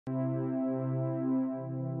This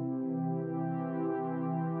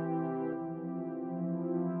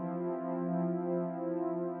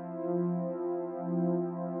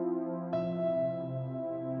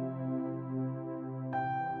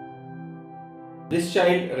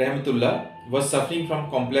child, Rahmatullah, was suffering from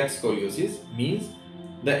complex scoliosis, means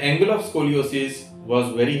the angle of scoliosis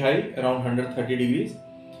was very high, around 130 degrees,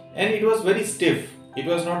 and it was very stiff. It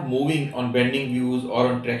was not moving on bending views or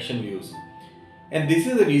on traction views. And this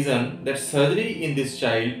is the reason that surgery in this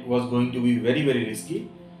child was going to be very, very risky,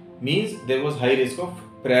 means there was high risk of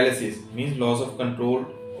paralysis, means loss of control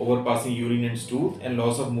over passing urine and stools, and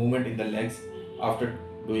loss of movement in the legs after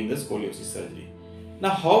doing the scoliosis surgery. Now,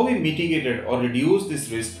 how we mitigated or reduced this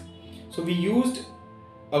risk? So we used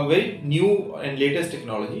a very new and latest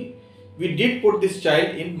technology. We did put this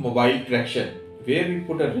child in mobile traction, where we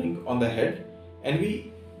put a ring on the head and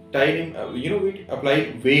we tied him, we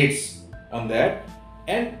applied weights on that,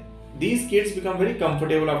 and these kids become very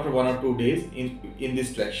comfortable after 1 or 2 days in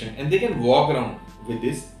this traction, and they can walk around with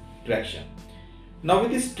this traction. Now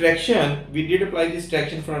with this traction, we did apply this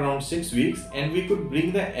traction for around 6 weeks, and we could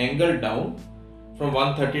bring the angle down from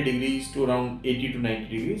 130 degrees to around 80 to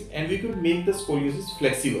 90 degrees, and we could make the scoliosis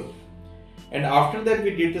flexible. And after that,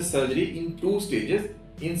 we did the surgery in 2 stages.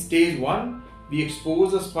 In stage 1, we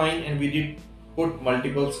exposed the spine and we did put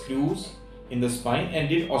multiple screws in the spine and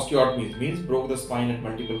did osteotomies, means broke the spine at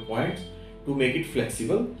multiple points to make it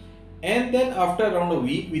flexible. And then after around a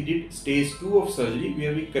week, we did stage 2 of surgery,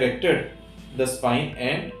 where we corrected the spine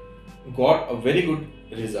and got a very good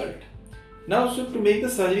result. Now, so to make the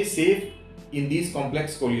surgery safe in these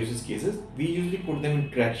complex scoliosis cases, we usually put them in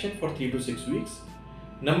traction for 3 to 6 weeks.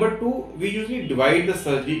 Number 2, we usually divide the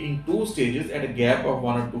surgery in 2 stages at a gap of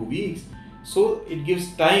 1 or 2 weeks, so it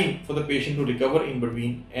gives time for the patient to recover in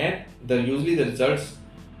between, and usually the results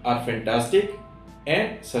are fantastic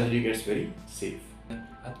and surgery gets very safe.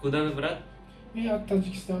 खुदा में ब्रत ये आप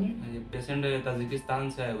ताजिकिस्तानी patient Tajikistan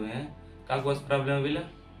से आए हुए हैं क्या कुछ प्रॉब्लम बिला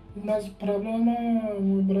नाज प्रॉब्लम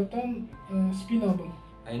ब्रतन स्पिनल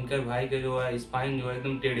इनका भाई का जो है स्पाइन जो है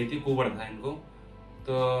एकदम टेढ़ी थी कुबड़ था इनको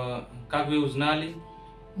तो как вы узнали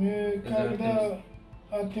когда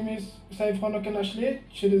Артемис Сайфханаке нашли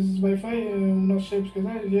через Wi-Fi, у нас шеф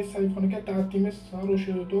сказал, здесь Сайфханаке, это Артемис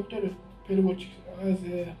хороший доктор, переводчик из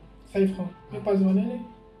Сайфхан. Мы позвонили.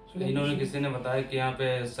 इन्होंने किसी ने बताया कि यहाँ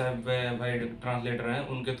पे सब भाई ट्रांसलेटर हैं,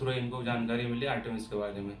 उनके थ्रू इनको जानकारी मिली आर्टेमिस के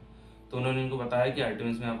बारे में, तो उन्होंने इनको बताया कि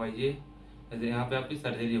आर्टेमिस में आप आइए, यहाँ पे आपकी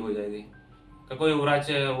सर्जरी हो जाएगी. Какой врач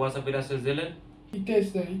у вас операцию сделал?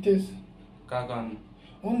 ИТС. Как он?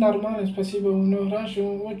 Он нормальный, спасибо. Он раньше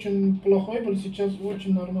очень плохой был, сейчас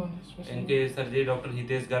очень нормальный, спасибо. इनके सर्जरी डॉक्टर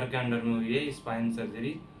हितेश गर्ग के अंडर में हुई है स्पाइन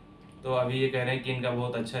सर्जरी, तो अभी ये कह रहे हैं कि इनका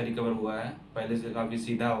बहुत अच्छा रिकवर हुआ है, पहले से काफ़ी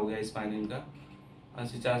सीधा हो गया स्पाइन इनका.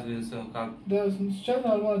 сейчас как? Да, сейчас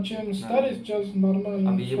нормально, чем старый, сейчас नॉर्मल.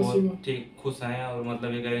 अभी ये बहुत ठीक खुश हैं और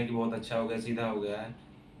मतलब ये कह रहे हैं कि बहुत अच्छा हो गया, सीधा हो गया है.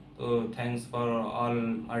 तो thanks for all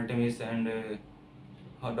Artemis and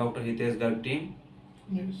doctor Hitesh Garg team.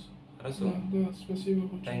 Yes. Хорошо. Да, спасибо.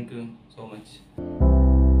 Thank you so much.